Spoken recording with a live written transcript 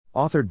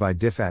Authored by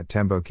Difat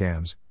Tembo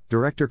Kams,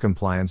 Director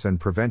Compliance and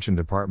Prevention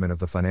Department of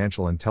the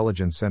Financial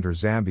Intelligence Center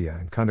Zambia,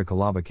 and Kunda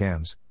Kalaba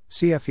Kams,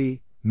 CFE,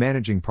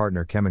 Managing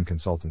Partner Kemin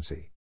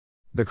Consultancy.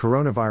 The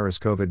coronavirus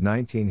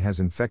COVID-19 has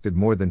infected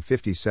more than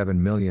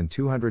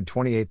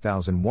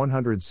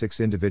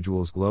 57,228,106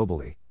 individuals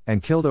globally,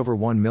 and killed over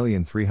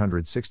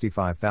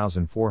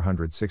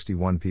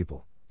 1,365,461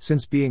 people,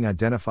 since being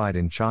identified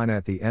in China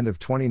at the end of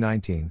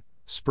 2019,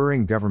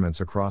 spurring governments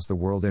across the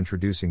world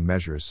introducing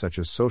measures such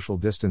as social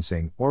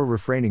distancing or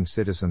refraining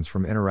citizens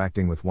from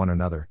interacting with one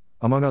another,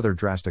 among other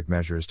drastic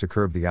measures to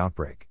curb the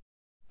outbreak.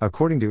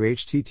 According to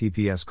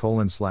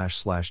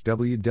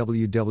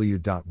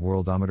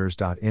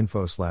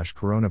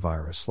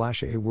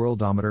https://www.worldometers.info/coronavirus/a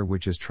Worldometer,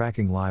 which is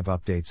tracking live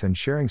updates and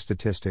sharing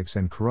statistics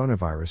and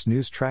coronavirus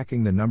news,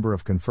 tracking the number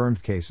of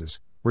confirmed cases,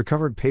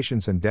 recovered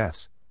patients and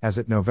deaths, as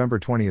at November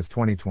 20,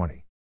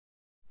 2020.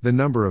 The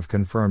number of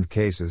confirmed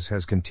cases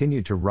has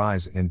continued to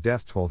rise and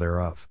death toll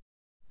thereof.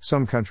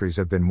 Some countries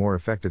have been more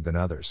affected than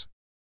others.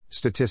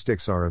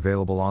 Statistics are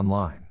available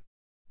online.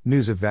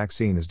 News of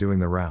vaccine is doing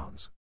the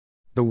rounds.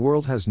 The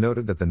world has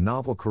noted that the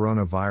novel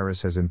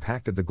coronavirus has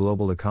impacted the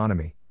global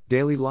economy,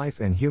 daily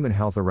life, and human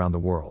health around the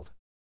world.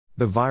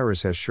 The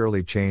virus has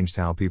surely changed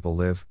how people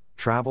live,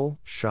 travel,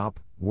 shop,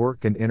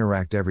 work, and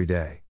interact every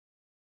day.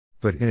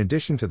 But in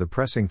addition to the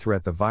pressing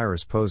threat the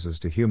virus poses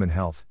to human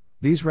health,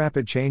 these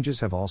rapid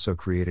changes have also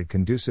created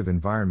conducive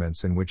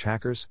environments in which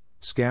hackers,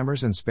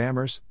 scammers and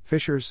spammers,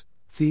 phishers,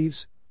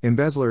 thieves,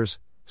 embezzlers,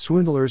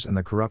 swindlers, and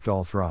the corrupt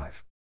all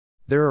thrive.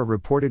 There are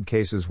reported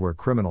cases where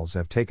criminals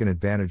have taken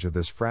advantage of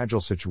this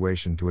fragile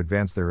situation to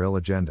advance their ill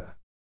agenda.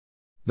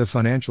 The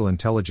Financial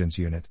Intelligence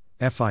Unit,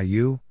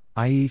 FIU,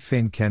 i.e.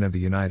 FinCEN of the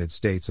United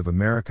States of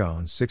America,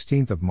 on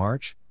 16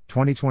 March,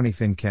 2020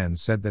 FinCEN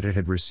said that it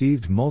had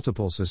received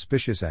multiple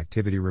suspicious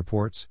activity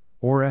reports,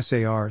 or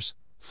SARs,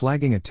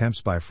 flagging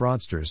attempts by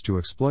fraudsters to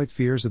exploit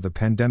fears of the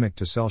pandemic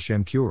to sell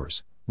sham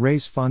cures,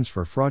 raise funds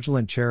for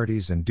fraudulent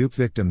charities, and dupe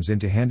victims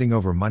into handing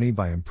over money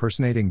by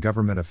impersonating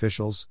government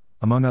officials,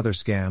 among other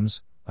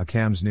scams,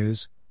 ACAMS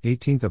News,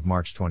 18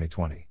 March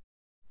 2020.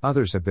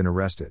 Others have been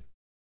arrested.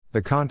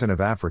 The continent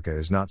of Africa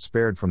is not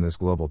spared from this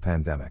global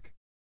pandemic.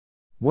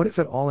 What, if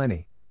at all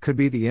any, could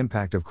be the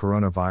impact of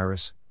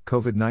coronavirus,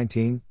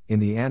 COVID-19, in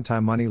the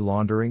anti-money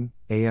laundering,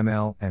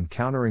 AML, and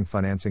countering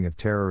financing of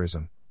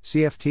terrorism,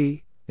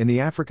 CFT, in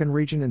the African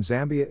region and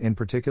Zambia in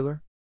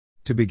particular?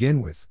 To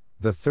begin with,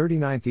 the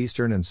 39th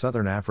Eastern and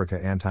Southern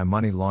Africa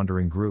Anti-Money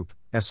Laundering Group,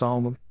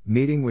 ESALM,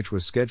 meeting, which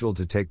was scheduled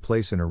to take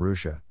place in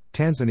Arusha,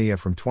 Tanzania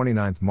from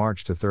 29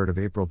 March to 3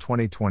 April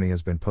 2020,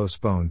 has been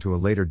postponed to a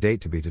later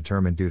date to be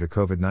determined due to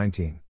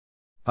COVID-19.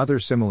 Other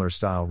similar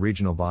style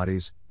regional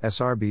bodies,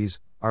 SRBs,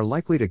 are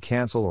likely to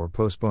cancel or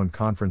postpone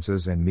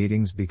conferences and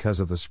meetings because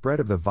of the spread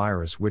of the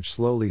virus, which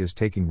slowly is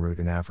taking root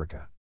in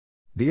Africa.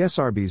 The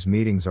SRB's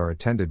meetings are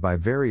attended by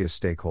various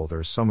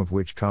stakeholders, some of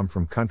which come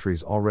from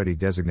countries already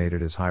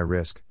designated as high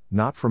risk,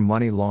 not from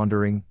money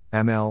laundering,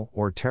 ML,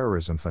 or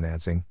terrorism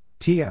financing,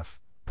 TF,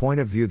 point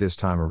of view this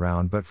time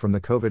around, but from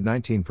the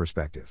COVID-19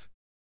 perspective.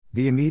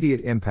 The immediate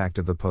impact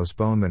of the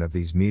postponement of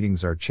these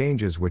meetings are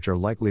changes which are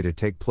likely to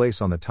take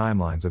place on the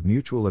timelines of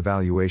mutual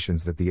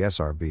evaluations that the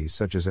SRB,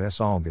 such as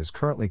ESALM, is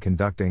currently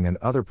conducting and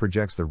other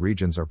projects the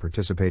regions are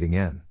participating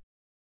in.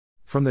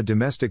 From the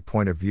domestic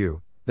point of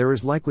view, there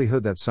is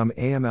likelihood that some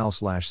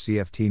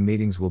AML/CFT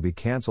meetings will be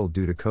cancelled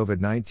due to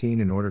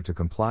COVID-19 in order to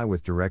comply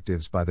with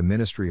directives by the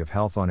Ministry of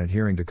Health on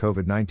adhering to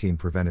COVID-19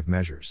 preventive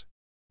measures.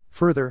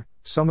 Further,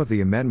 some of the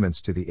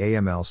amendments to the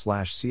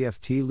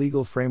AML/CFT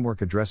legal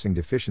framework addressing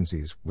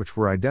deficiencies which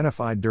were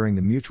identified during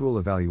the mutual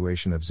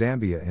evaluation of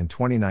Zambia in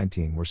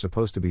 2019 were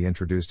supposed to be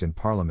introduced in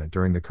Parliament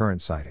during the current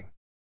sitting.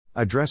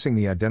 Addressing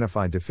the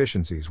identified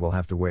deficiencies will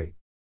have to wait.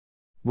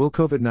 Will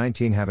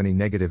COVID-19 have any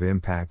negative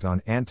impact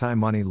on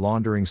anti-money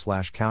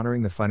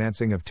laundering/countering the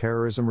financing of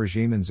terrorism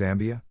regime in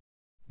Zambia?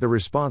 The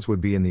response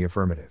would be in the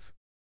affirmative.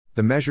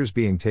 The measures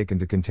being taken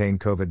to contain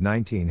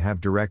COVID-19 have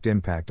direct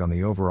impact on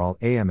the overall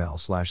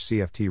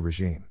AML/CFT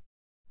regime.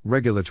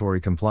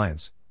 Regulatory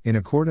compliance. In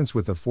accordance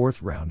with the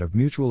fourth round of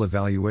mutual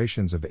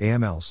evaluations of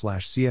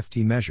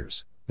AML/CFT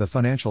measures, the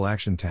Financial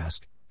Action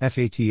Task,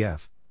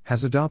 FATF,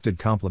 has adopted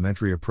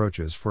complementary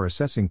approaches for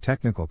assessing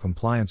technical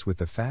compliance with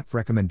the FATF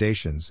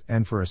recommendations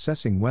and for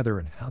assessing whether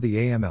and how the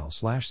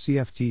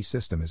AML/CFT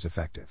system is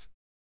effective.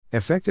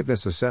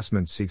 Effectiveness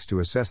assessment seeks to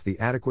assess the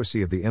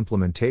adequacy of the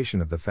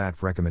implementation of the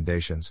FATF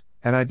recommendations,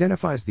 and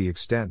identifies the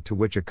extent to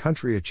which a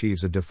country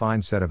achieves a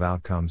defined set of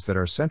outcomes that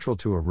are central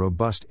to a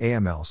robust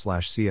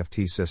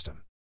AML/CFT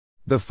system.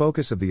 The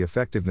focus of the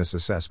effectiveness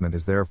assessment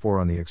is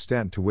therefore on the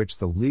extent to which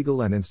the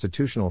legal and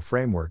institutional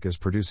framework is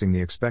producing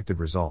the expected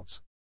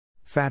results.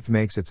 FATF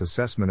makes its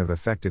assessment of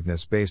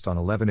effectiveness based on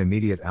 11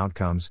 immediate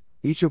outcomes,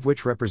 each of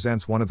which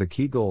represents one of the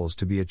key goals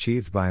to be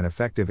achieved by an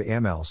effective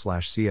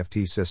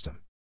AML/CFT system.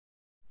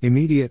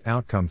 Immediate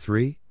Outcome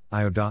 3,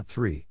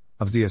 IO.3,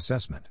 of the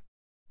assessment.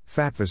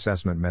 FATF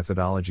assessment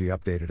methodology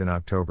updated in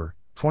October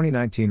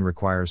 2019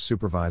 requires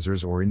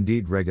supervisors or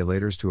indeed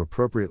regulators to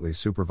appropriately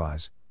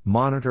supervise,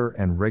 monitor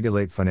and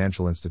regulate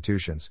financial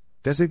institutions,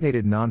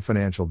 designated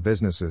non-financial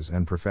businesses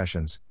and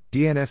professions,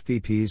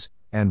 DNFBPs,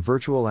 and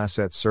virtual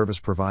asset service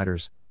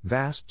providers,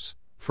 VASPs,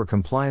 for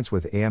compliance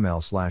with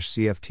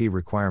AML/CFT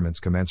requirements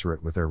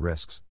commensurate with their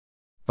risks.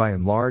 By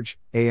and large,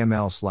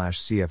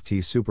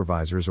 AML/CFT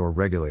supervisors or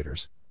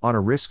regulators, on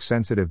a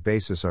risk-sensitive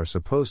basis, are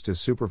supposed to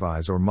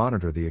supervise or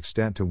monitor the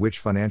extent to which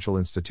financial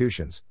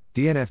institutions,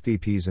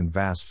 DNFBPs and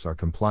VASPs are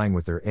complying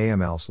with their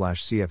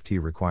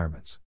AML/CFT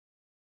requirements.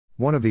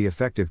 One of the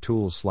effective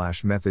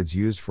tools/methods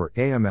used for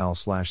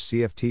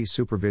AML/CFT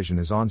supervision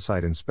is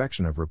on-site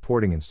inspection of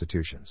reporting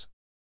institutions.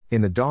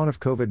 In the dawn of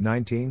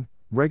COVID-19,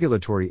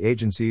 regulatory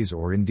agencies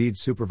or indeed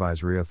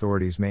supervisory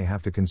authorities may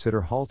have to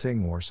consider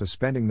halting or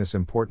suspending this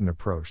important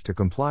approach to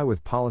comply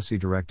with policy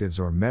directives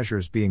or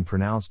measures being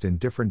pronounced in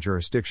different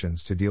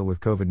jurisdictions to deal with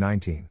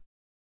COVID-19.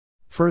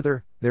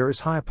 Further, there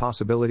is high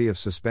possibility of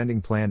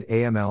suspending planned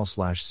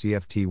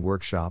AML/CFT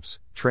workshops,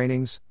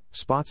 trainings,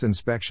 spots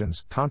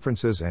inspections,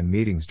 conferences and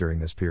meetings during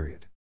this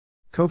period.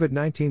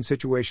 COVID-19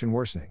 situation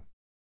worsening.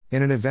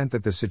 In an event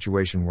that the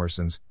situation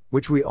worsens,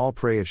 which we all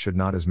pray it should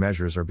not, as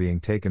measures are being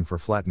taken for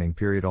flattening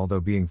period, although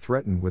being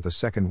threatened with a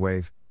second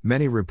wave,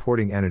 many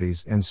reporting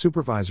entities and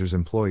supervisors'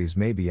 employees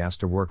may be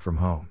asked to work from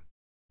home.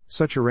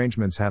 Such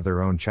arrangements have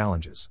their own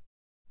challenges.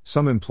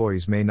 Some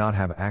employees may not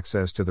have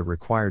access to the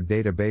required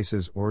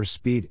databases or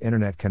speed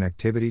internet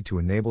connectivity to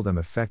enable them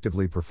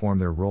effectively perform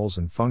their roles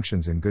and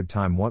functions in good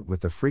time, what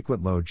with the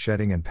frequent load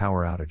shedding and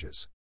power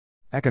outages.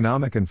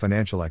 Economic and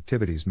financial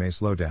activities may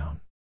slow down.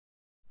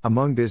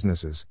 Among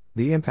businesses,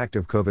 the impact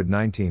of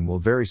COVID-19 will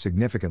vary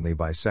significantly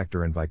by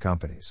sector and by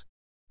companies.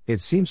 It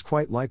seems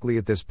quite likely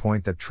at this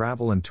point that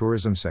travel and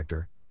tourism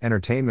sector,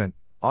 entertainment,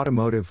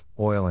 automotive,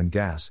 oil and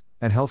gas,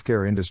 and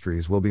healthcare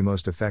industries will be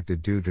most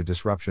affected due to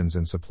disruptions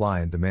in supply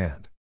and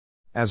demand.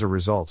 As a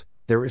result,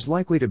 there is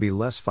likely to be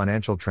less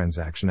financial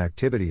transaction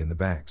activity in the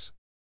banks.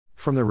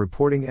 From the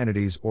reporting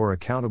entities or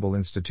accountable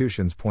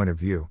institutions' point of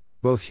view,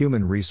 both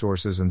human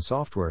resources and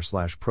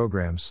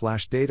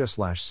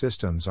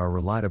software/programs/data/systems are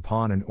relied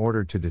upon in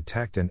order to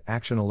detect and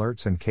action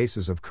alerts and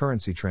cases of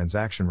currency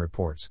transaction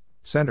reports,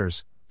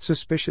 centers,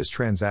 suspicious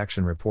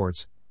transaction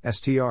reports,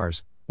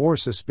 STRs, or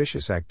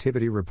suspicious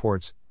activity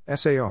reports,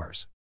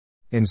 SARs.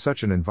 In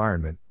such an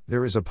environment,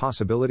 there is a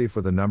possibility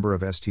for the number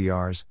of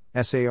STRs,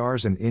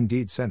 SARs and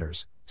indeed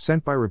centers,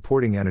 sent by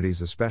reporting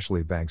entities,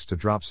 especially banks, to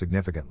drop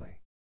significantly.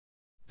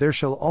 There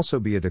shall also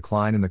be a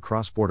decline in the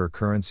cross-border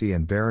currency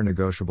and bearer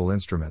negotiable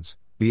instruments,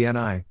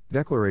 BNI,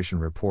 declaration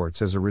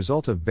reports as a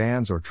result of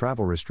bans or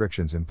travel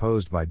restrictions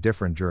imposed by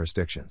different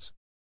jurisdictions.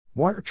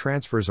 Wire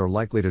transfers are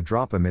likely to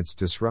drop amidst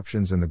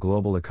disruptions in the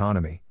global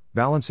economy,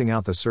 balancing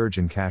out the surge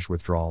in cash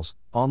withdrawals,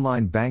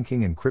 online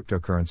banking and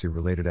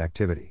cryptocurrency-related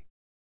activity.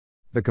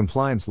 The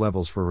compliance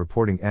levels for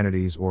reporting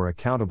entities or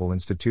accountable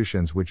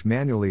institutions which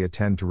manually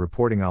attend to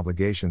reporting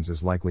obligations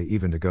is likely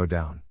even to go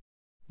down.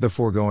 The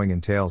foregoing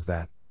entails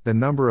that the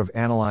number of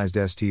analyzed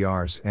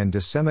STRs and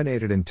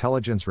disseminated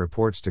intelligence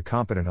reports to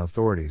competent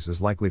authorities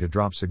is likely to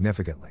drop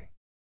significantly.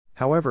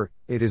 However,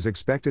 it is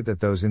expected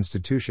that those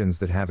institutions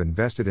that have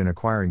invested in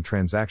acquiring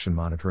transaction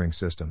monitoring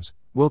systems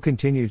will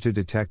continue to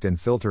detect and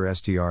filter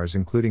STRs,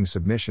 including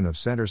submission of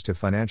centers to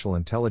financial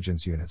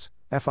intelligence units,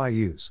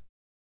 FIUs.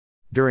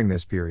 During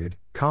this period,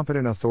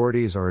 competent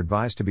authorities are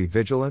advised to be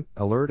vigilant,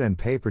 alert, and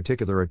pay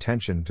particular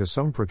attention to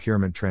some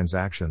procurement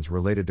transactions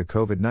related to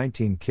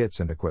COVID-19 kits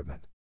and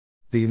equipment.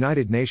 The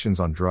United Nations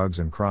on Drugs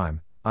and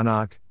Crime,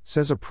 UNOC,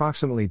 says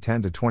approximately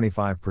 10 to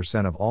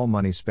 25% of all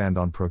money spent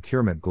on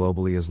procurement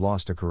globally is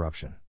lost to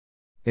corruption.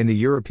 In the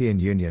European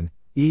Union,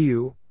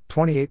 EU,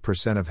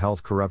 28% of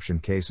health corruption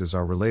cases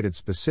are related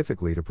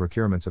specifically to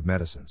procurements of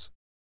medicines.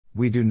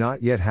 We do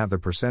not yet have the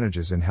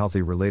percentages in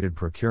healthy-related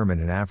procurement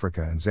in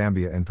Africa and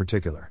Zambia in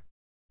particular.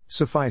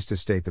 Suffice to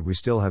state that we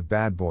still have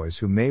bad boys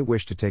who may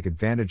wish to take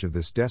advantage of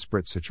this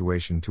desperate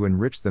situation to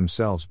enrich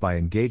themselves by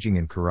engaging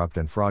in corrupt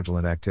and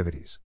fraudulent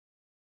activities.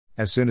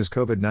 As soon as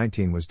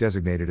COVID-19 was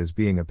designated as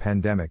being a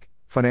pandemic,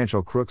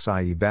 financial crooks,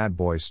 i.e. bad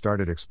boys,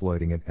 started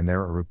exploiting it, and there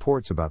are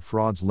reports about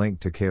frauds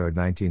linked to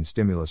COVID-19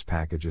 stimulus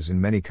packages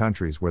in many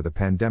countries where the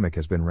pandemic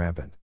has been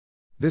rampant.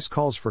 This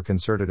calls for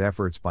concerted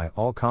efforts by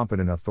all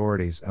competent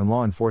authorities and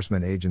law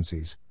enforcement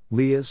agencies,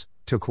 LIAs,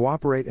 to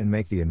cooperate and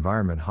make the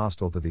environment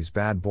hostile to these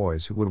bad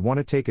boys who would want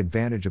to take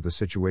advantage of the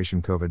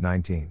situation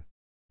COVID-19.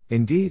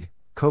 Indeed,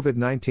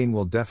 COVID-19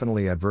 will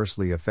definitely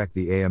adversely affect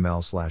the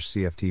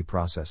AML/CFT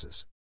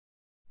processes.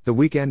 The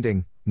week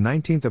ending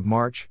 19th of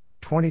March,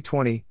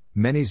 2020,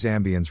 many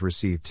Zambians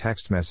received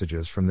text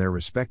messages from their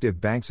respective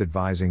banks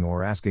advising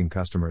or asking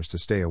customers to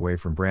stay away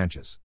from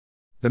branches.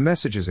 The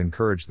messages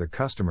encouraged the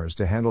customers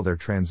to handle their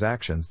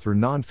transactions through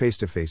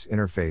non-face-to-face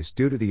interface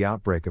due to the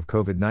outbreak of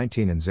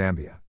COVID-19 in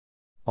Zambia.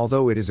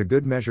 Although it is a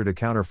good measure to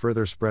counter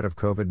further spread of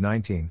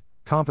COVID-19,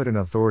 competent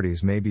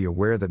authorities may be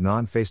aware that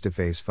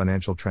non-face-to-face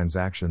financial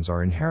transactions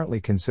are inherently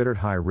considered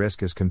high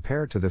risk as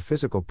compared to the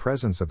physical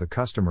presence of the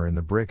customer in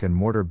the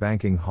brick-and-mortar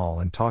banking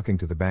hall and talking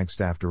to the bank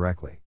staff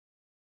directly.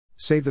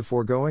 Save the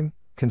foregoing,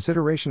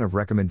 consideration of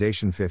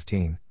Recommendation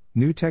 15,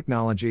 New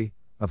Technology,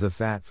 of the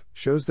FATF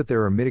shows that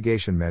there are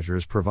mitigation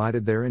measures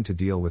provided therein to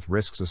deal with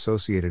risks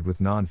associated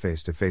with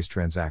non-face-to-face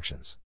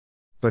transactions.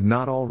 But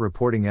not all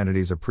reporting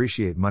entities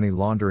appreciate money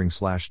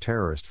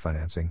laundering/terrorist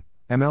financing,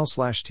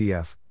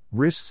 ML/TF,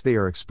 risks they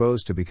are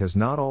exposed to because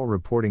not all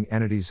reporting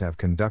entities have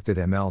conducted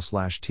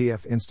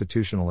ML/TF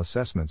institutional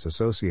assessments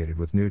associated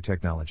with new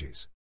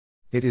technologies.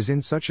 It is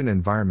in such an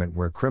environment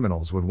where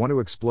criminals would want to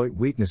exploit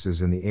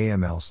weaknesses in the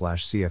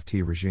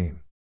AML/CFT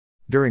regime.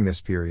 During this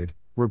period,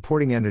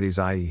 reporting entities,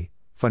 i.e.,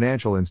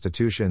 financial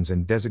institutions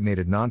and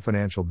designated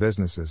non-financial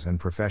businesses and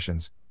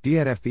professions,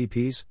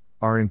 DNFBPs,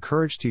 are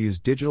encouraged to use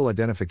digital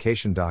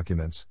identification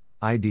documents,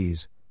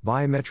 IDs,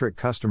 biometric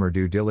customer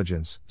due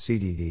diligence,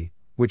 CDD,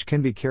 which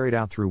can be carried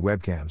out through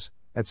webcams,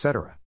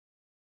 etc.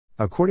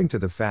 According to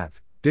the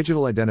FATF,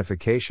 digital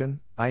identification,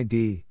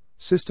 ID,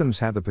 systems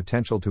have the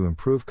potential to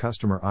improve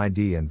customer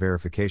ID and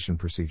verification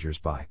procedures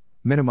by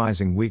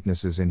minimizing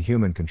weaknesses in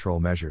human control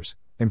measures,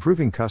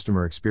 improving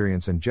customer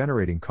experience and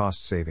generating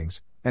cost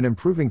savings, and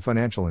improving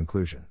financial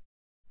inclusion.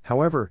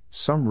 However,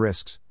 some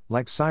risks,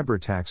 like cyber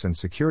attacks and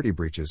security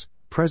breaches,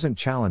 present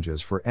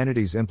challenges for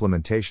entities'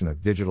 implementation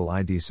of digital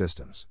ID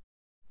systems.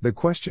 The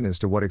question is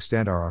to what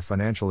extent are our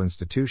financial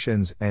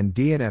institutions and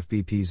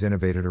DNFBPs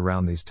innovated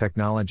around these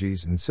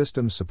technologies and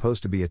systems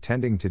supposed to be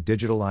attending to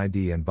digital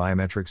ID and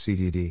biometric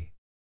CDD?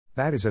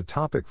 That is a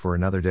topic for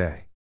another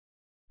day.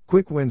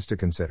 Quick wins to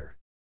consider.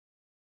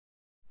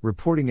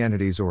 Reporting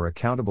entities or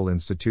accountable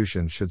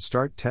institutions should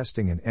start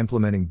testing and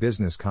implementing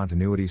business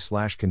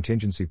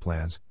continuity/contingency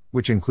plans,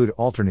 which include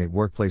alternate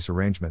workplace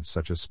arrangements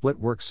such as split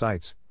work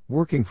sites,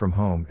 working from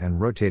home,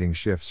 and rotating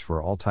shifts for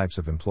all types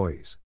of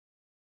employees.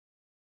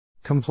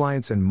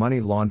 Compliance and money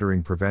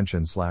laundering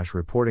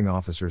prevention/reporting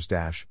officers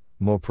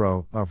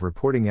 (MOPRO) of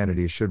reporting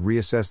entities should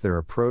reassess their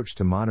approach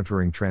to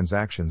monitoring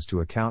transactions to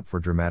account for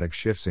dramatic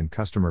shifts in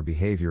customer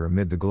behavior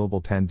amid the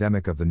global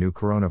pandemic of the new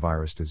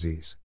coronavirus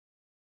disease.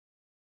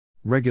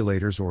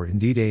 Regulators or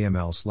indeed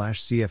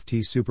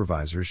AML/CFT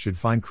supervisors should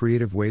find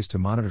creative ways to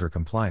monitor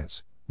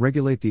compliance,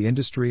 regulate the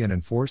industry and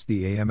enforce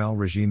the AML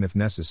regime if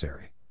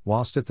necessary,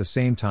 whilst at the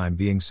same time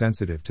being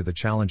sensitive to the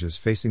challenges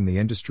facing the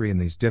industry in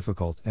these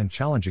difficult and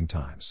challenging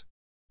times.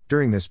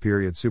 During this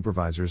period,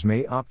 supervisors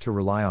may opt to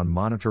rely on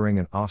monitoring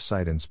and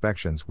off-site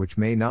inspections, which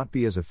may not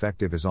be as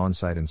effective as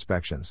on-site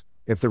inspections,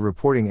 if the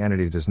reporting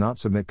entity does not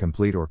submit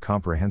complete or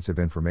comprehensive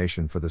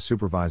information for the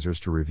supervisors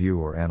to review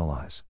or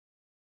analyze.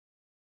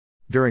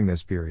 During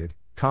this period,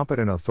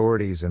 competent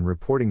authorities and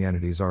reporting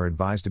entities are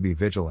advised to be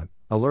vigilant,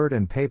 alert,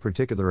 and pay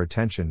particular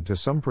attention to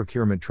some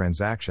procurement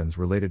transactions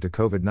related to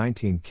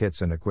COVID-19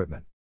 kits and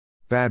equipment.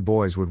 Bad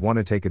boys would want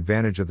to take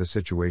advantage of the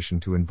situation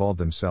to involve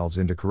themselves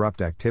into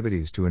corrupt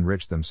activities to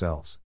enrich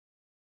themselves.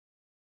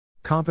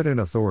 Competent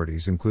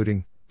authorities,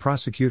 including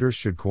prosecutors,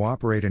 should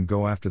cooperate and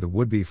go after the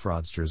would-be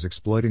fraudsters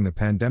exploiting the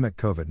pandemic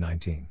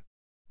COVID-19.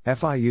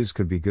 FIUs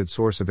could be good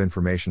source of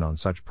information on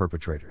such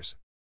perpetrators.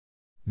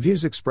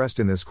 Views expressed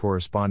in this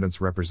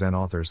correspondence represent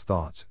authors'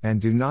 thoughts and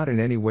do not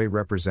in any way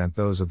represent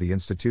those of the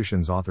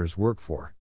institutions authors work for.